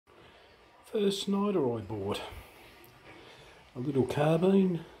First Snider I bought, a little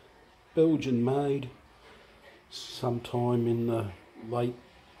carbine, Belgian made, sometime in the late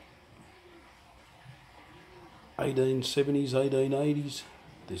 1870s, 1880s.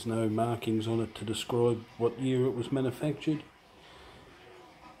 There's no markings on it to describe what year it was manufactured.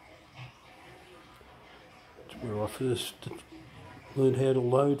 It's where I first learned how to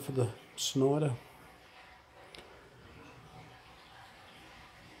load for the Snider.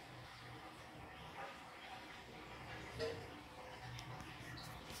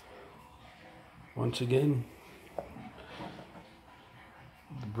 Once again,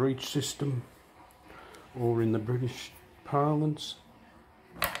 the breech system, or in the British parlance,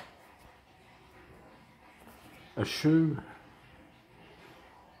 a shoe.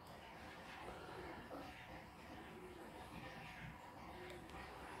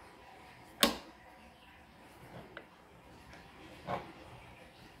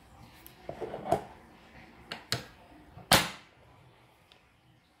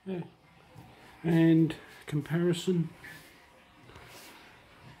 Yeah. And comparison,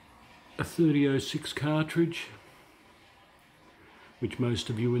 a 3006 cartridge, which most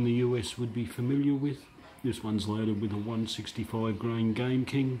of you in the US would be familiar with. This one's loaded with a 165 grain Game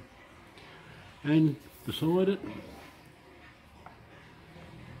King, and beside it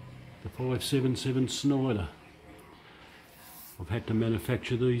the 577 Snider. I've had to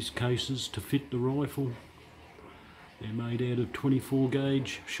manufacture these cases to fit the rifle. They're made out of 24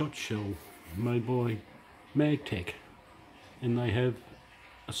 gauge shot shell, made by Magtech, and they have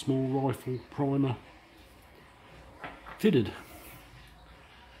a small rifle primer fitted.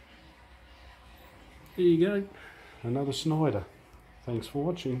 There you go, another Snider. Thanks for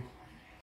watching.